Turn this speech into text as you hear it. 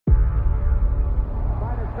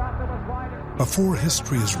Before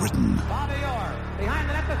history is written,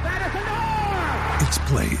 it's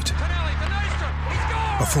played.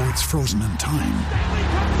 Before it's frozen in time,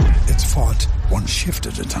 it's fought one shift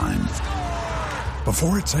at a time.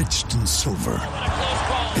 Before it's etched in silver,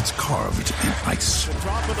 it's carved in ice.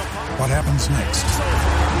 What happens next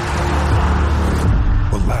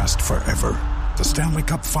will last forever. The Stanley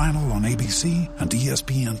Cup Final on ABC and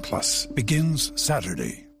ESPN Plus begins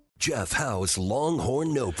Saturday. Jeff Howe's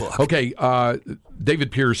Longhorn Notebook. Okay,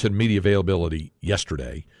 David Pierce had media availability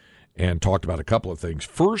yesterday and talked about a couple of things.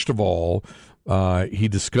 First of all, he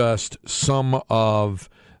discussed some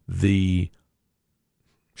of the,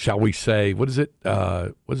 shall we say, what is it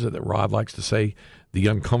that Rod likes to say? The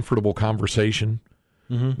uncomfortable conversation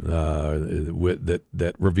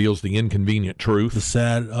that reveals the inconvenient truth. The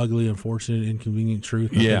sad, ugly, unfortunate, inconvenient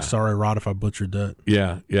truth. I think, sorry, Rod, if I butchered that.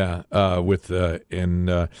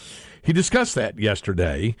 He discussed that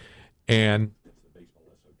yesterday, and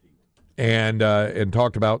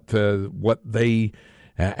talked about what the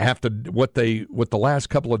last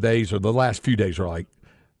couple of days or the last few days are like.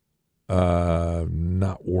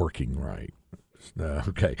 Not working right.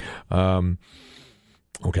 Okay.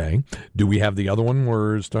 Okay. Do we have the other one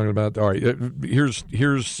where it's talking about? All right. Here's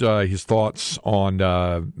his thoughts on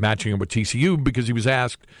matching him with TCU, because he was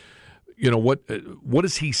asked, what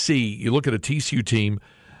does he see? You look at a TCU team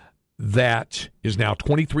that is now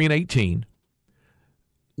 23-18.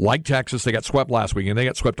 Like Texas, they got swept last week, and they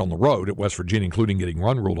got swept on the road at West Virginia, including getting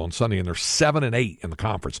run ruled on Sunday, and they're 7-8 in the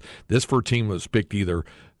conference. This for a team that was picked either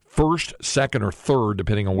first, second, or third,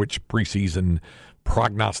 depending on which preseason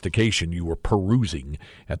prognostication you were perusing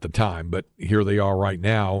at the time. But here they are right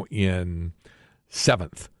now in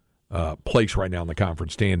seventh place right now in the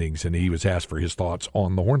conference standings, and he was asked for his thoughts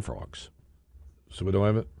on the Horned Frogs. So we don't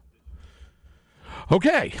have it?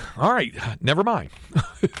 Okay. All right. Never mind.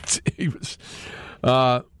 He was...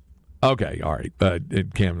 okay, all right.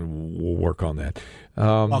 Cam will work on that.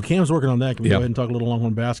 While Cam's working on that, can we go ahead and talk a little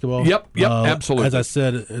Longhorn basketball? Yep, absolutely. As I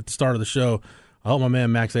said at the start of the show, I hope my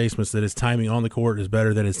man Max Asmus that his timing on the court is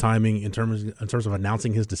better than his timing in terms of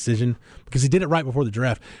announcing his decision, because he did it right before the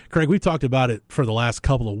draft. Craig, we've talked about it for the last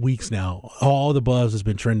couple of weeks now. All the buzz has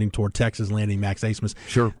been trending toward Texas landing Max Asmus.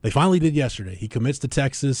 Sure. They finally did yesterday. He commits to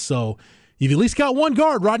Texas, so you've at least got one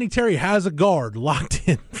guard. Rodney Terry has a guard locked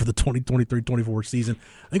in for the 2023-24 season.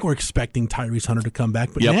 I think we're expecting Tyrese Hunter to come back.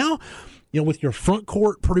 But now, with your front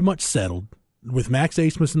court pretty much settled, with Max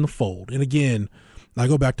Asmus in the fold, and again, I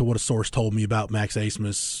go back to what a source told me about Max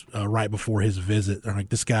Asmus right before his visit. They're like,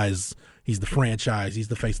 this guy's he's the franchise. He's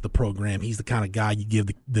the face of the program. He's the kind of guy you give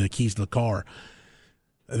the keys to the car.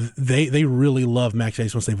 They really love Max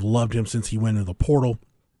Asmus. They've loved him since he went into the portal.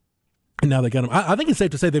 And now they got him. I think it's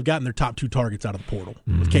safe to say they've gotten their top two targets out of the portal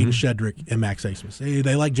with Caden Shedrick and Max Asmus.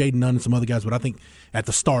 They like Jaden Nunn and some other guys, but I think at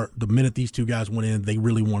the start, the minute these two guys went in, they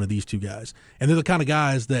really wanted these two guys. And they're the kind of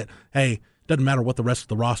guys that, hey, doesn't matter what the rest of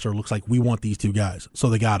the roster looks like, we want these two guys. So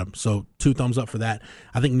they got them. So 2 thumbs up for that.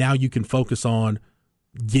 I think now you can focus on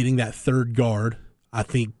getting that third guard. I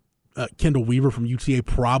think Kendall Weaver from UTA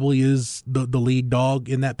probably is the lead dog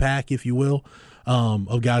in that pack, if you will,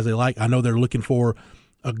 of guys they like. I know they're looking for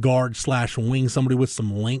a guard/wing, somebody with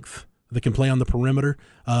some length that can play on the perimeter,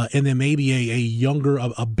 and then maybe a younger,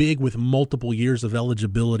 a big with multiple years of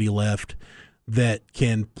eligibility left that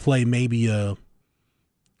can play maybe a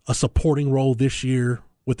supporting role this year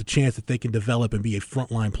with the chance that they can develop and be a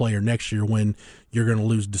frontline player next year when you're going to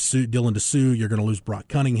lose Dylan Dessou, you're going to lose Brock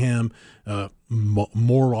Cunningham,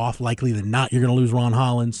 more off likely than not, you're going to lose Ron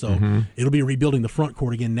Holland. So it'll be rebuilding the front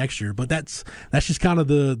court again next year. But that's just kind of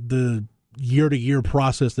the year-to-year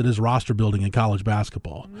process that is roster building in college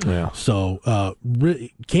basketball. Yeah. So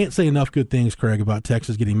can't say enough good things, Craig, about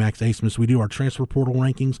Texas getting Max Asmus. We do our transfer portal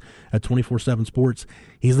rankings at 24/7 Sports.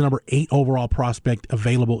 He's the number 8 overall prospect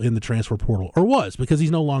available in the transfer portal, or was, because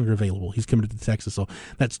he's no longer available. He's committed to Texas. So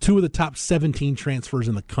that's 2 of the top 17 transfers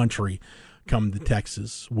in the country come to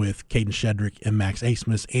Texas with Caden Shedrick and Max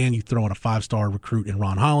Asmus, and you throw in a 5-star recruit in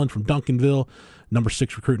Ron Holland from Duncanville, number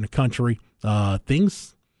 6 recruit in the country.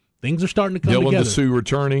 Things are starting to come together. Dylan Dessou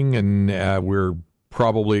returning, and we're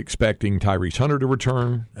probably expecting Tyrese Hunter to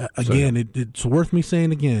return. It's worth me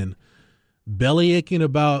saying again, belly aching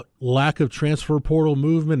about lack of transfer portal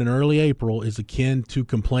movement in early April is akin to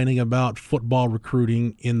complaining about football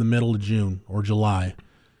recruiting in the middle of June or July.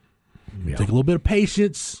 Yeah. Take a little bit of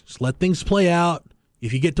patience. Just let things play out.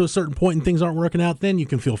 If you get to a certain point and things aren't working out, then you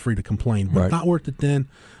can feel free to complain. But not worth it then.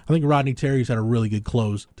 I think Rodney Terry's had a really good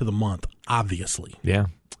close to the month, obviously. Yeah.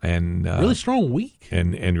 And really strong week.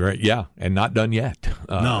 And not done yet.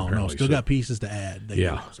 No, still got pieces to add.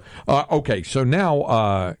 Okay, so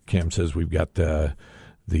now Cam says we've got the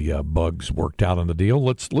bugs worked out on the deal.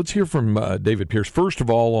 Let's hear from David Pierce first of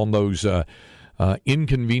all on those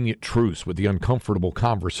inconvenient truths with the uncomfortable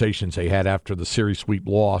conversations they had after the series sweep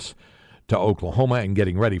loss to Oklahoma and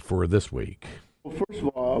getting ready for this week. Well, first of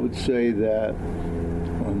all, I would say that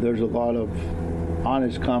there's a lot of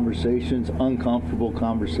honest conversations, uncomfortable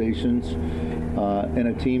conversations in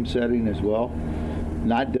a team setting as well.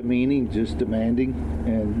 Not demeaning, just demanding.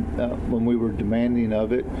 And when we were demanding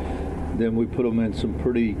of it, then we put them in some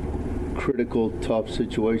pretty critical, tough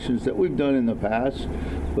situations that we've done in the past,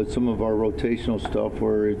 but some of our rotational stuff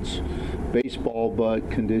where it's baseball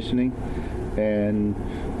but conditioning. And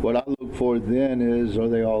what I look for then is, are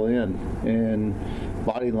they all in? And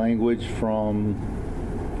body language from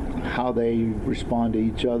how they respond to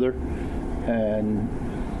each other. And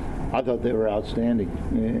I thought they were outstanding.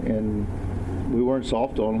 And we weren't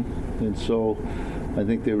soft on them. And so I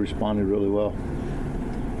think they responded really well.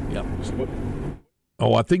 Yep.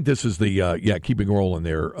 Oh, I think this is the keeping rolling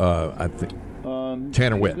there. I think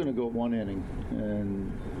Tanner Witt. He's going to go one inning,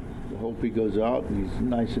 and I hope he goes out and he's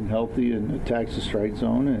nice and healthy and attacks the strike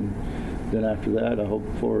zone. And then after that, I hope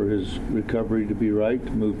for his recovery to be right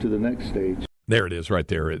to move to the next stage. There it is, right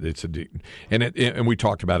there. It's and we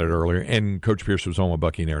talked about it earlier. And Coach Pierce was on with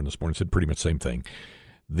Bucky and Aaron this morning. Said pretty much the same thing.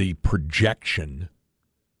 The projection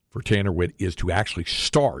for Tanner Witt is to actually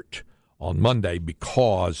start on Monday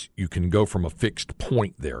because you can go from a fixed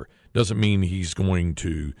point there. Doesn't mean he's going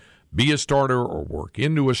to be a starter or work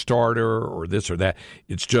into a starter or this or that.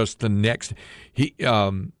 It's just the next.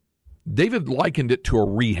 David likened it to a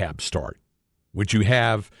rehab start, which you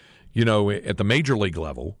have, at the major league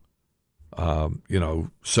level.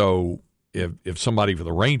 So if somebody for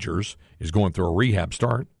the Rangers is going through a rehab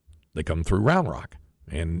start, they come through Round Rock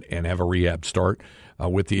and have a rehab start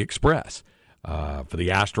with the Express. For the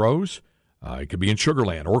Astros, it could be in Sugar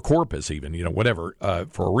Land or Corpus even, whatever,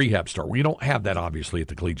 for a rehab start. We don't have that, obviously, at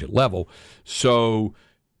the collegiate level. So,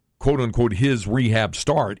 quote-unquote, his rehab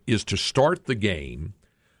start is to start the game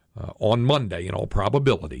on Monday, in all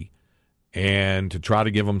probability, and to try to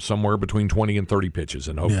give them somewhere between 20 and 30 pitches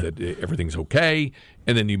and hope that everything's okay,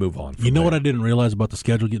 and then you move on. You know what I didn't realize about the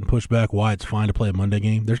schedule getting pushed back, why it's fine to play a Monday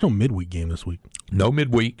game? There's no midweek game this week. No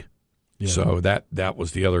midweek. Yeah. So that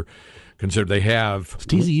was the other consider. They have. Does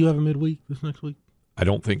TCU have a midweek this next week? I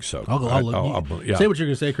don't think so. I'll look. Say what you're going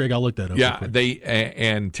to say, Craig. I'll look that up. Yeah,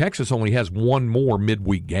 and Texas only has one more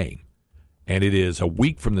midweek game, and it is a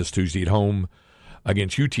week from this Tuesday at home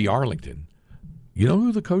against UT Arlington. You know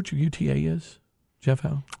who the coach of UTA is, Jeff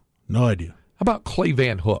Howe? No idea. How about Clay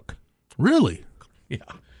Van Hook? Really? Yeah,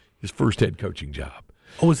 his first head coaching job.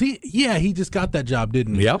 Oh, was he? Yeah, he just got that job,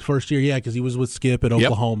 didn't he? Yep. First year, because he was with Skip at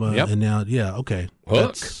Oklahoma, and now, okay.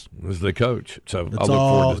 Hook was the coach. So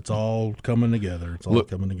it's all coming together.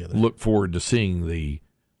 Look forward to seeing the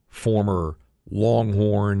former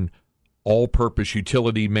Longhorn all-purpose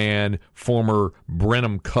utility man, former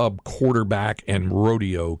Brenham Cub quarterback, and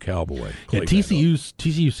rodeo cowboy.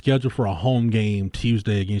 TCU's scheduled for a home game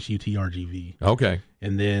Tuesday against UTRGV. Okay.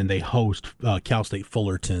 And then they host Cal State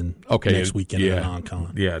Fullerton next weekend in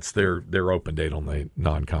non-con. Yeah, it's their open date on the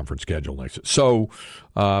non-conference schedule next. So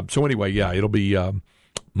anyway, it'll be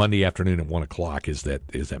Monday afternoon at 1 o'clock is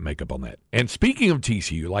that makeup on that. And speaking of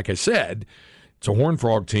TCU, like I said, it's a Horned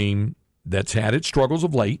Frog team that's had its struggles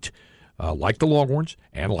of late. Like the Longhorns,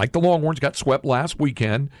 got swept last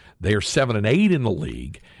weekend. They are 7-8 in the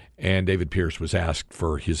league, and David Pierce was asked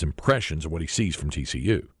for his impressions of what he sees from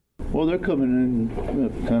TCU. Well, they're coming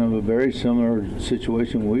in kind of a very similar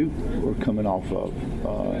situation we were coming off of.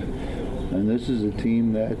 And this is a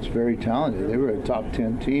team that's very talented. They were a top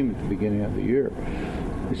 10 team at the beginning of the year.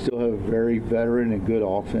 They still have a very veteran and good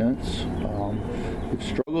offense. They've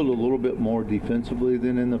struggled a little bit more defensively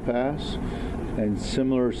than in the past. And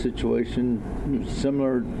similar situation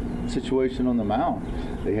on the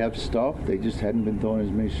mound. They have stuff. They just hadn't been throwing as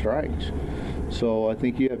many strikes. So I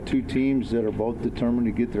think you have two teams that are both determined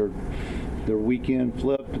to get their weekend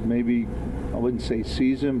flipped. Maybe I wouldn't say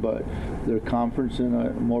season, but their conference in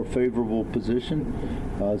a more favorable position.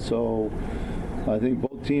 So I think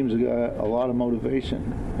both teams have got a lot of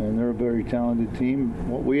motivation, and they're a very talented team.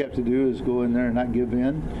 What we have to do is go in there and not give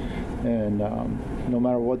in. And no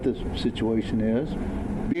matter what the situation is,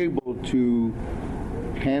 be able to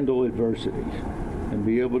handle adversity and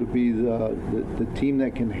be able to be the team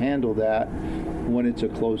that can handle that when it's a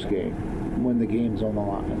close game, when the game's on the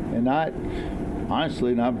line, and not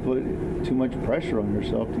put too much pressure on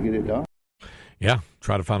yourself to get it done. Yeah,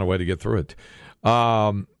 try to find a way to get through it.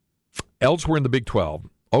 Elsewhere in the Big 12,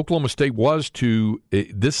 Oklahoma State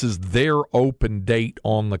this is their open date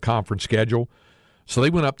on the conference schedule. So they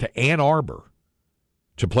went up to Ann Arbor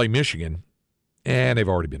to play Michigan, and they've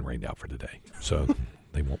already been rained out for today. So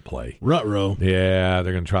they won't play. Ruh-roh. Yeah,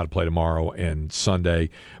 they're going to try to play tomorrow and Sunday.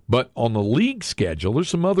 But on the league schedule, there's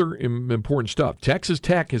some other important stuff. Texas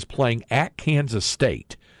Tech is playing at Kansas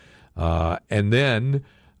State. And then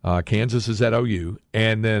Kansas is at OU.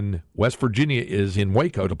 And then West Virginia is in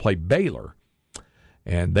Waco to play Baylor.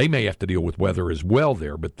 And they may have to deal with weather as well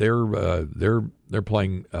there, but they're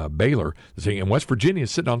playing Baylor. And West Virginia is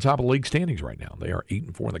sitting on top of the league standings right now. They are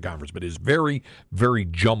 8-4 in the conference, but it is very, very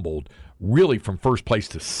jumbled, really from first place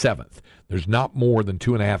to seventh. There's not more than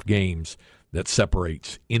 2.5 games that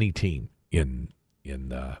separates any team in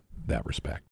that respect.